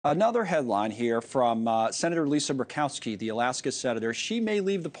Another headline here from Senator Lisa Murkowski, the Alaska senator. She may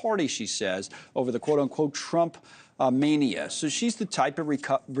leave the party, she says, over the quote-unquote Trump mania. So she's the type of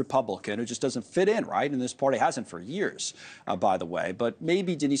Republican who just doesn't fit in, right? And this party hasn't for years, by the way. But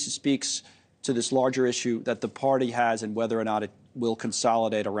maybe Denise speaks to this larger issue that the party has and whether or not it will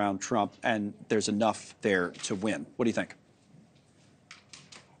consolidate around Trump, and there's enough there to win. What do you think?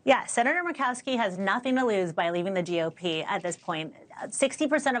 Yeah, Senator Murkowski has nothing to lose by leaving the GOP at this point.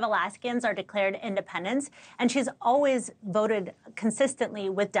 60% of Alaskans are declared independents, and she's always voted consistently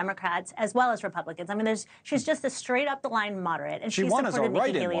with Democrats as well as Republicans. I mean, she's just a straight-up-the-line moderate, and she won as a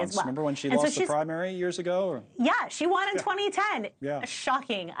write-in once. Well. Remember when she lost the primary years ago? Or? Yeah, she won in 2010. Yeah.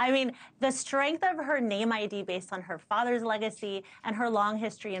 Shocking. I mean, the strength of her name ID based on her father's legacy and her long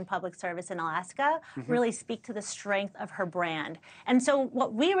history in public service in Alaska really speak to the strength of her brand. And so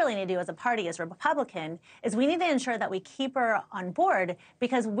what we really need to do as a party, as a Republican, is we need to ensure that we keep her on board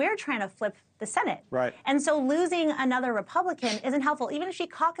because we're trying to flip the Senate. Right. And so losing another Republican isn't helpful. Even if she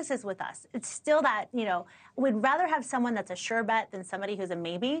caucuses with us, it's still that, we'd rather have someone that's a sure bet than somebody who's a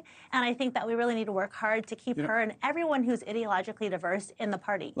maybe. And I think that we really need to work hard to keep her and everyone who's ideologically diverse in the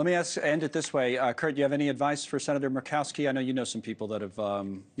party. Let me end it this way. Kurt, do you have any advice for Senator Murkowski? I know you know some people that have,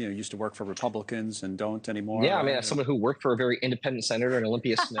 used to work for Republicans and don't anymore. Yeah, I mean, as someone who worked for a very independent senator in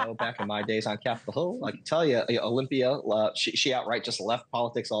Olympia Snow back in my days on Capitol Hill, I can tell you, Olympia, she outright just left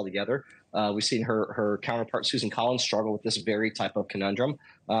politics altogether. We've seen her counterpart, Susan Collins, struggle with this very type of conundrum.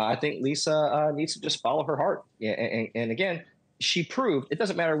 I think Lisa needs to just follow her heart. And again, she proved it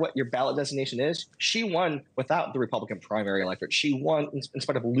doesn't matter what your ballot designation is. She won without the Republican primary electorate. She won in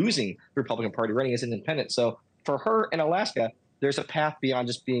spite of losing the Republican Party running as independent. So for her in Alaska, there's a path beyond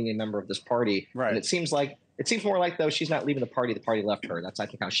just being a member of this party. Right. And it seems more like, though, she's not leaving the party left her. That's, I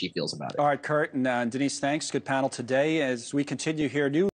think, how she feels about it. All right, Kurt and Denise, thanks. Good panel today. As we continue here,